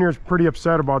Bobcat? Junior's pretty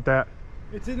upset about that.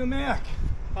 It's in the Mac.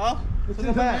 Huh? It's in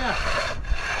the Mac.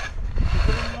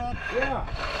 Yeah.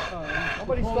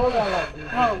 Nobody stole that light, dude.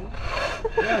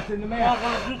 Oh. Yeah, it's in the Mac.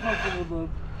 Okay,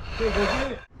 go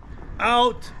get it.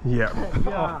 Out.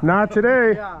 Yeah. Not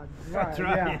today. That's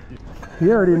right.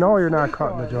 You already know you're not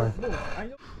cutting the joint.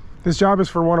 This job is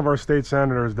for one of our state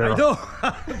senators, Daryl.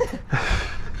 I know.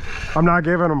 I'm not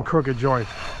giving them crooked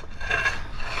joints.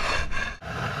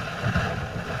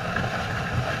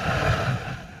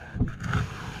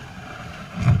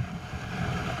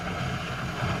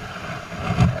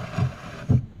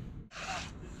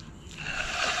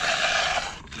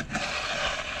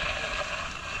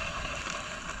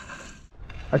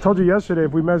 I told you yesterday,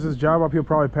 if we mess this job up, he'll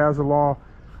probably pass a law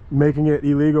making it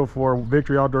illegal for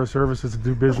Victory Outdoor Services to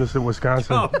do business in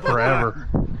Wisconsin forever.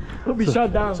 He'll be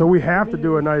shut down. So we have to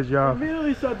do a nice job.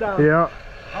 Immediately shut down. Yeah.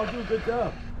 I'll do a good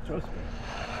job. Trust me.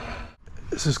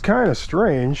 This is kind of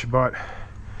strange, but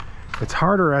it's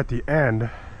harder at the end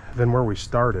than where we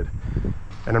started.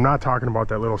 And I'm not talking about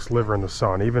that little sliver in the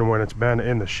sun. Even when it's been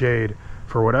in the shade,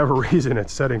 for whatever reason,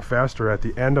 it's setting faster at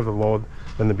the end of the load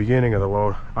than the beginning of the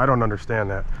load. I don't understand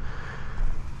that.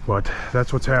 But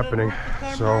that's what's happening.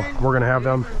 So we're gonna have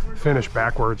them finish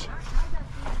backwards.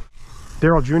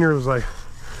 Daryl Jr. was like,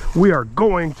 we are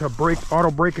going to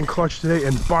auto brake and clutch today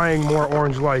and buying more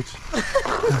orange lights.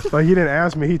 Like, he didn't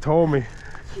ask me, he told me.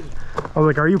 I was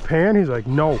like, are you paying? He's like,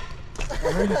 no.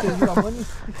 I heard you say you got money.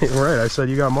 Right, I said,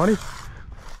 you got money?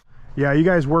 Yeah, you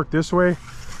guys work this way.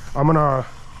 I'm gonna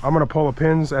pull the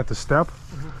pins at the step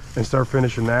and start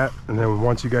finishing that, and then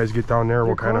once you guys get down there,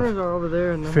 we'll kind of are over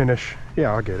there and finish.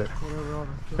 Yeah, I'll get it.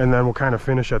 And then we'll kind of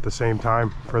finish at the same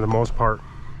time for the most part.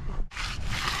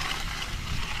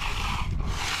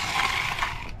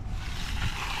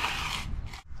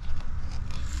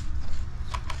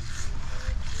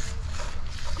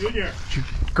 Junior.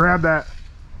 Grab that.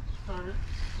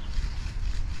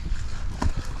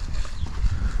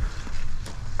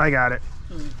 I got it.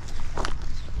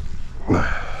 You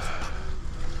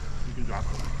can drop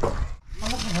it.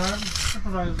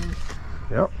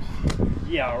 Yep.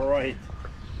 Yeah, right.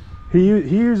 He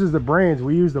uses the brains,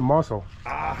 we use the muscle.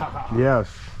 Ah. Yes.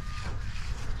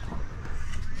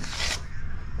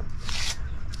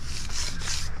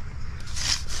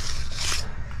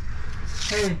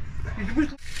 Hey,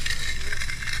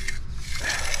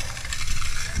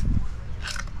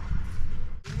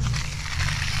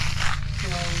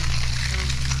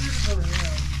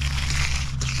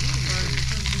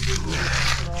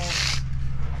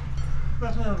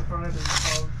 especially on Friday,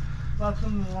 so that's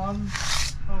in one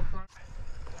on Friday.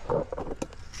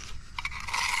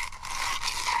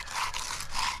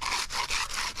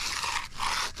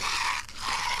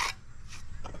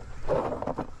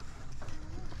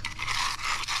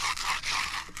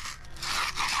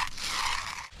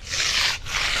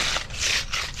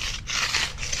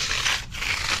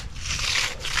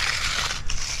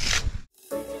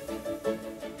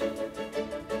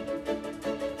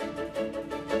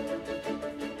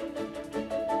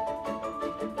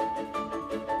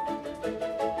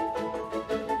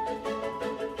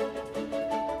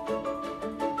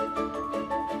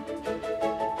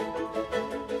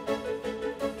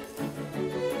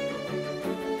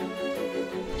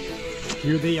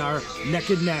 Here they are, neck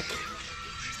and neck.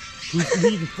 Who's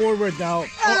leading forward now?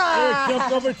 Oh, Eric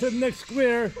jumped over to the next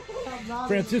square.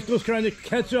 Francisco's trying to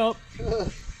catch up.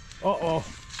 Uh-oh.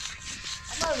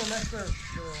 I'm not in the next girl.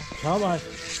 Come on.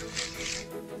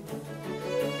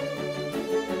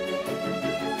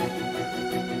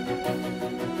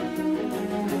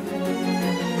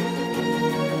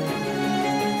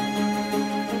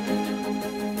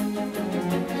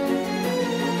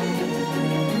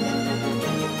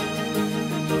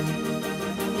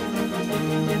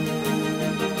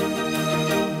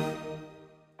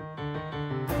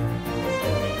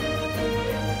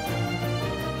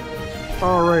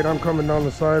 All right, I'm coming down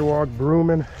the sidewalk,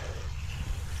 brooming.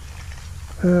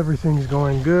 Everything's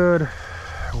going good.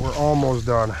 We're almost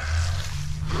done.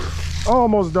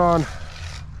 Almost done.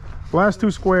 Last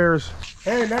 2 squares.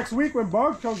 Hey, next week when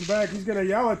Bug comes back, he's gonna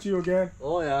yell at you again.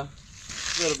 Oh yeah.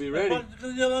 Better be ready.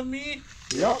 You yell at me?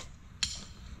 Yep.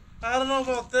 I don't know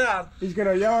about that. He's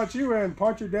gonna yell at you and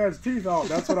punch your dad's teeth out.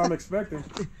 That's what I'm expecting.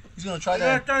 He's gonna try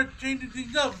that. Start changing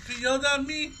things up. If he yelled at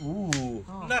me, Ooh.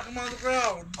 knock him on the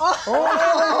ground. Oh!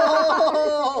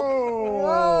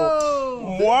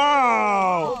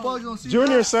 Wow!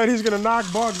 Junior said he's gonna knock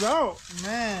Bugs out.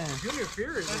 Man. Junior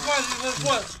furious. Like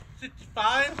what?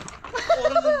 65?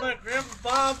 Older than my grandpa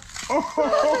Bob.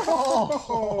 Oh.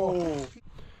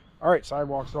 All right,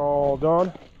 sidewalk's all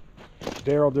done.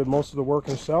 Daryl did most of the work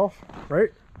himself,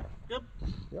 right? Yep.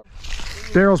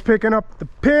 Daryl's picking up the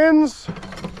pins.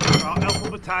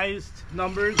 Alphabetized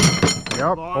numbers.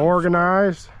 Yep, Bonds.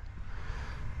 organized.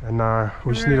 And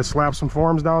we just need to slap some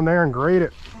forms down there and grade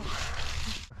it.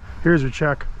 Here's your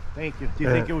check. Thank you. Do you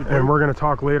think it would And work? we're going to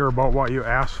talk later about what you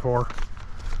asked for.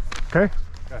 Okay?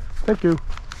 Okay. Thank you.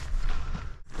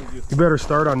 You better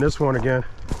start on this one again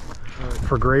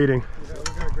for grading. Yeah, we're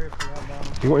gonna grade for that now.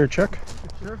 You want your check?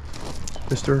 Sure.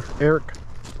 Mr. Eric?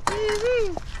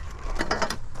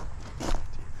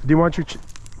 Do you want your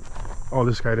Oh,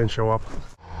 this guy didn't show up.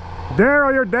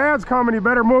 Daryl, your dad's coming. You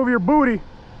better move your booty.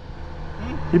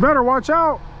 You better watch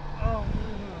out. Oh,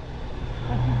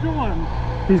 what's he doing?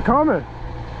 He's coming.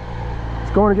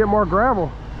 He's going to get more gravel.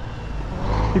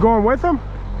 You going with him?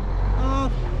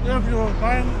 Yeah, if you don't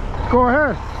mind. Go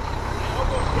ahead.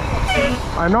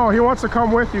 I know, he wants to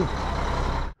come with you.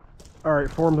 All right,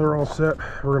 forms are all set.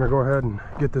 We're gonna go ahead and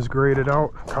get this graded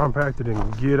out, compacted,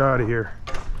 and get out of here.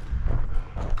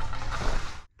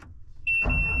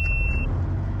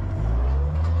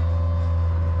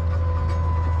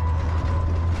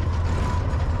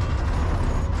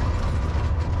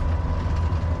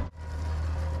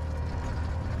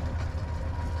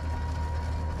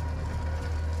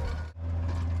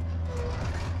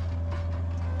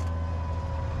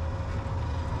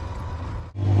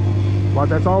 But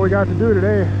that's all we got to do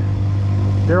today.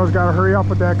 Daryl's got to hurry up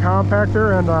with that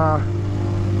compactor and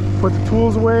put the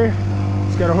tools away.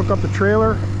 He's got to hook up the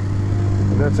trailer,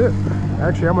 and that's it.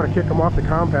 Actually, I'm going to kick him off the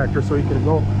compactor so he can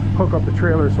go hook up the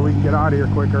trailer so we can get out of here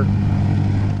quicker.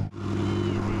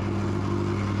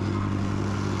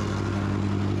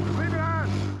 Leave it on!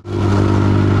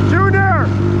 Junior!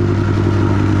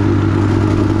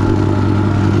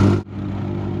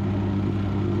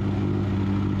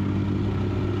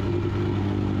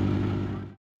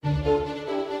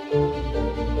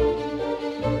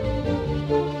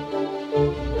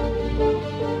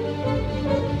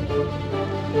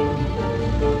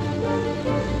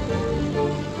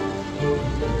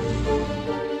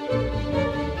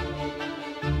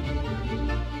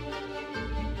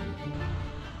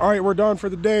 All right, we're done for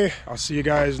the day. I'll see you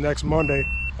guys next Monday.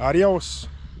 Adios.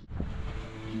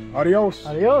 Adios.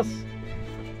 Adios.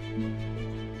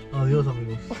 Adios,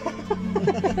 amigos.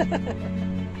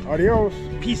 Adios.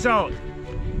 Peace out.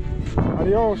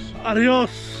 Adios.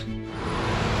 Adios.